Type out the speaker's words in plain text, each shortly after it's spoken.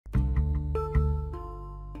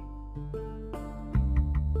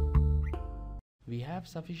we have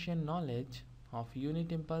sufficient knowledge of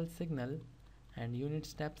unit impulse signal and unit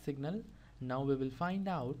step signal. Now we will find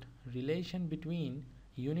out relation between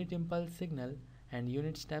unit impulse signal and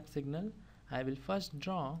unit step signal. I will first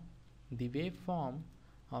draw the waveform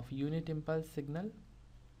of unit impulse signal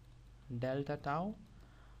delta tau.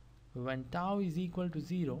 When tau is equal to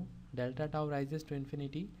 0, delta tau rises to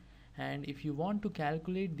infinity, and if you want to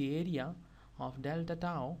calculate the area of delta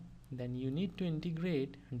tau, then you need to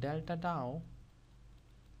integrate delta tau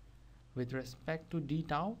with respect to d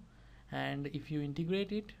tau, and if you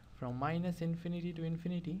integrate it from minus infinity to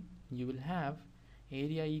infinity, you will have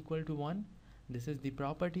area equal to 1. This is the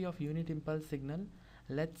property of unit impulse signal.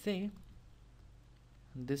 Let's say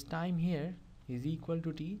this time here is equal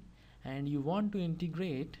to t, and you want to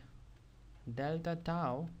integrate delta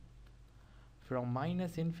tau from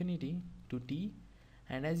minus infinity to t,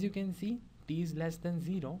 and as you can see, t is less than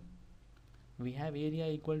 0. We have area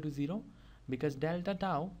equal to 0 because delta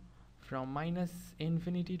tau from minus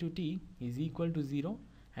infinity to t is equal to 0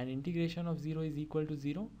 and integration of 0 is equal to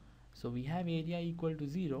 0. So we have area equal to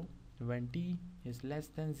 0 when t is less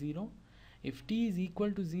than 0. If t is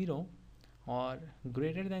equal to 0 or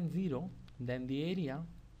greater than 0, then the area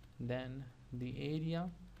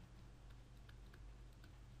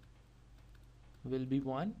will be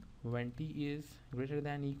 1 when t is greater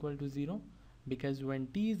than equal to 0, because when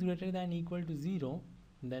t is greater than equal to 0,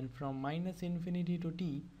 then from minus infinity to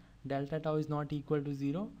t, delta tau is not equal to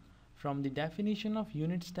 0. From the definition of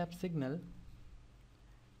unit step signal,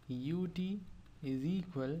 ut is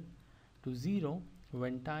equal to 0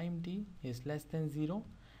 when time t is less than 0,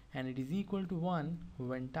 and it is equal to 1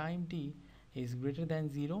 when time t is greater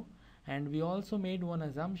than 0. And we also made one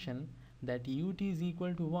assumption that ut is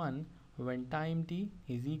equal to 1 when time t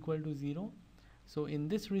is equal to 0. So in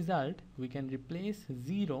this result we can replace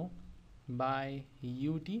 0 by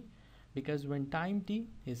ut, because when time t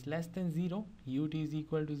is less than 0, ut is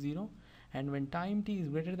equal to 0, and when time t is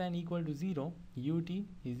greater than equal to 0, ut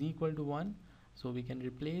is equal to 1. So we can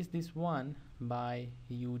replace this 1 by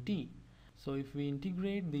ut. So if we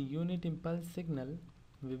integrate the unit impulse signal,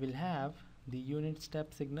 we will have the unit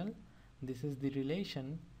step signal. This is the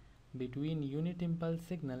relation between unit impulse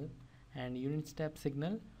signal and unit step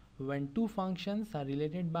signal. When two functions are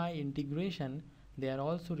related by integration, they are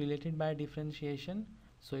also related by differentiation.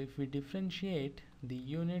 So if we differentiate the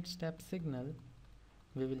unit step signal,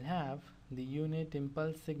 we will have the unit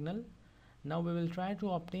impulse signal. Now we will try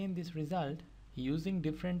to obtain this result using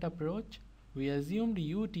different approach. We assumed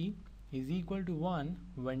ut is equal to 1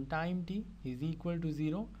 when time t is equal to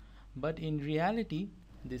 0, but in reality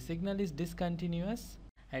the signal is discontinuous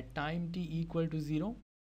at time t equal to 0.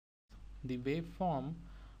 The waveform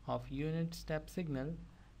of unit step signal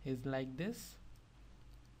is like this.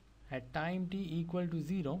 At time t equal to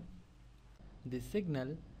 0, the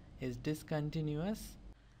signal is discontinuous.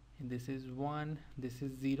 This is 1, this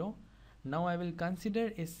is 0. Now I will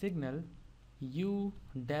consider a signal u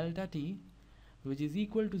delta t which is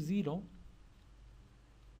equal to 0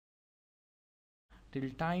 till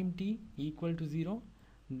time t equal to 0.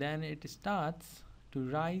 Then it starts to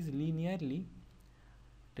rise linearly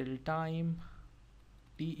till time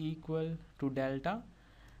t equal to delta,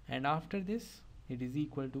 and after this it is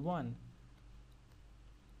equal to 1,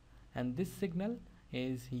 and this signal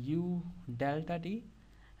is u delta t,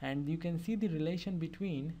 and you can see the relation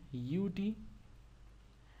between ut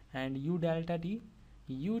and u delta t.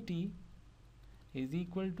 Ut is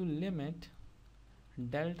equal to limit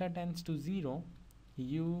delta tends to 0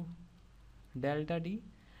 u delta t.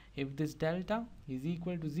 If this delta is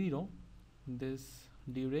equal to 0, this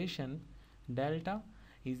duration delta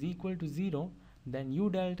is equal to 0, then u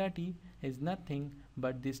delta t is nothing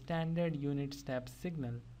but the standard unit step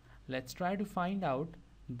signal. Let's try to find out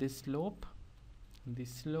this slope. The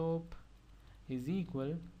slope is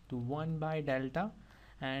equal to 1 by delta,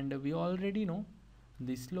 and we already know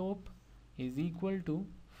the slope is equal to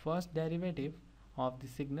first derivative of the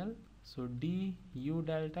signal. So du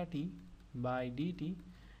delta t by dt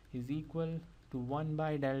is equal to 1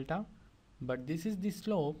 by delta, but this is the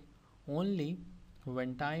slope only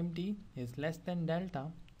when time t is less than delta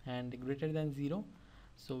and greater than 0.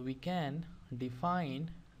 So we can define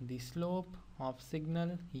the slope of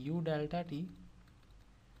signal u delta t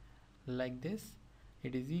like this.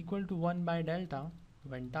 It is equal to 1 by delta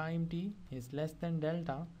when time t is less than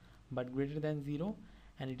delta but greater than 0,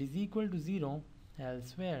 and it is equal to 0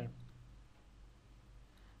 elsewhere.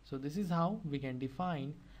 So this is how we can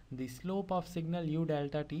define the slope of signal u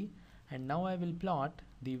delta t. And now I will plot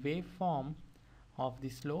the waveform of the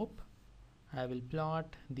slope. I will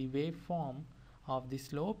plot the waveform of the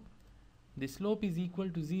slope. The slope is equal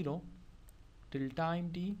to 0 till time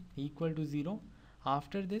t equal to 0.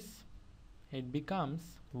 After this it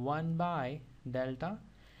becomes 1 by delta,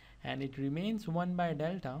 and it remains 1 by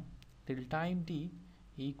delta till time t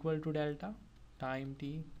equal to delta. Time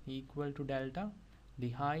t equal to delta, the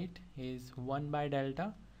height is 1 by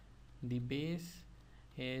delta, the base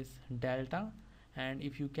is delta, and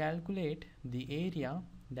if you calculate the area,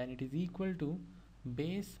 then it is equal to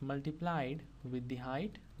base multiplied with the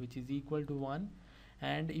height, which is equal to 1.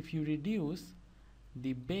 And if you reduce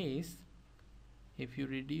the base, this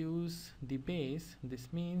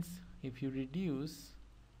means if you reduce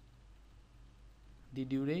the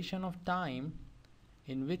duration of time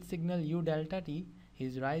in which signal u delta t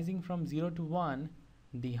is rising from 0 to 1,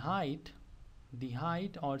 the height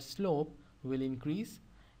or slope will increase.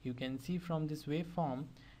 You can see from this waveform,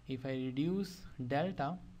 if I reduce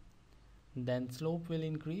delta, then slope will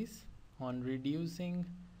increase. On reducing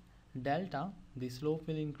delta, the slope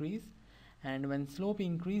will increase, and when slope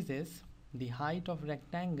increases, the height of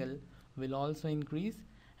rectangle will also increase,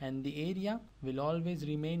 and the area will always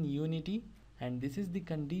remain unity. And this is the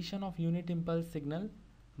condition of unit impulse signal.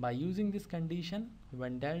 By using this condition,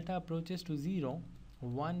 when delta approaches to 0,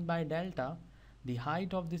 1 by delta, the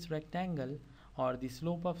height of this rectangle or the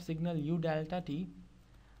slope of signal u delta t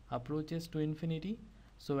approaches to infinity.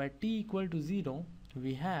 So at t equal to 0,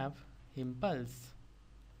 we have impulse.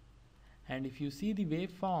 And if you see the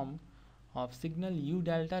waveform of signal u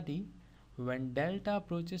delta t, when delta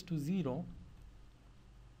approaches to 0,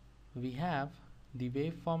 we have the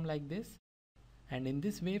waveform like this. And in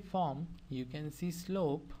this waveform, you can see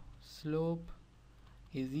slope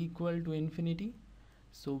is equal to infinity.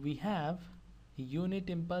 So we have unit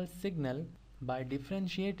impulse signal by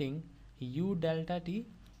differentiating u delta t,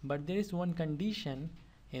 but there is one condition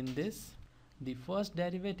in this. The first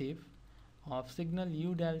derivative of signal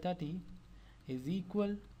u delta t is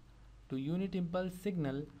equal to unit impulse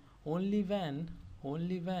signal only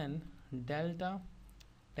when delta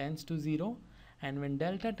tends to 0, and when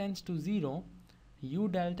delta tends to 0, u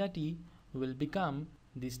delta t will become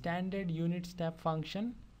the standard unit step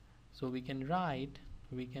function. So we can write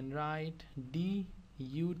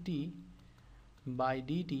dut by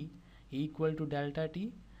dt equal to delta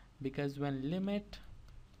t, because when limit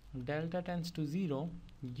delta tends to 0,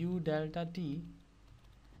 u delta t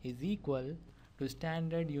is equal to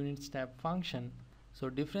standard unit step function. So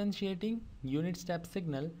differentiating unit step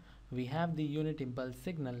signal, we have the unit impulse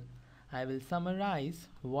signal. I will summarize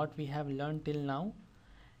what we have learned till now.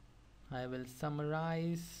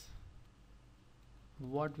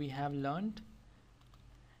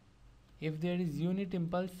 If there is unit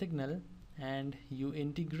impulse signal and you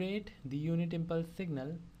integrate the unit impulse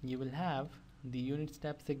signal, you will have the unit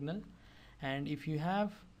step signal. And if you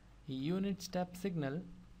have unit step signal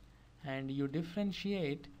and you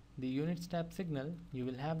differentiate the unit step signal, you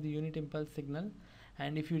will have the unit impulse signal.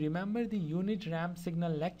 And if you remember the unit ramp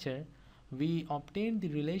signal lecture, we obtained the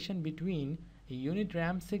relation between a unit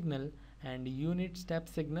ramp signal and unit step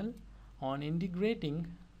signal. On integrating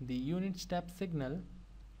the unit step signal,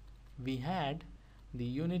 we had the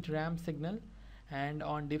unit ramp signal, and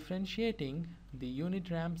on differentiating the unit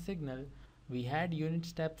ramp signal, we had unit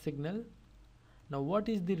step signal. Now what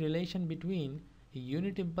is the relation between a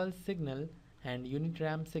unit impulse signal and unit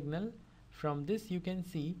ramp signal? From this you can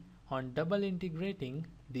see, on double integrating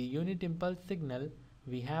the unit impulse signal,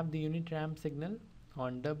 we have the unit ramp signal.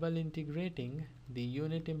 On double integrating the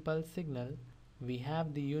unit impulse signal, we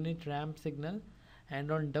have the unit ramp signal. And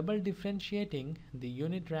on double differentiating the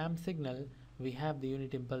unit ramp signal, we have the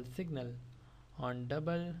unit impulse signal. On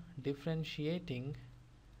double differentiating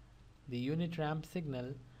the unit ramp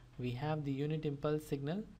signal, we have the unit impulse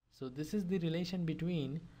signal. So this is the relation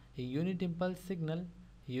between a unit impulse signal,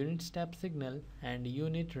 unit step signal, and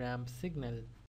unit ramp signal.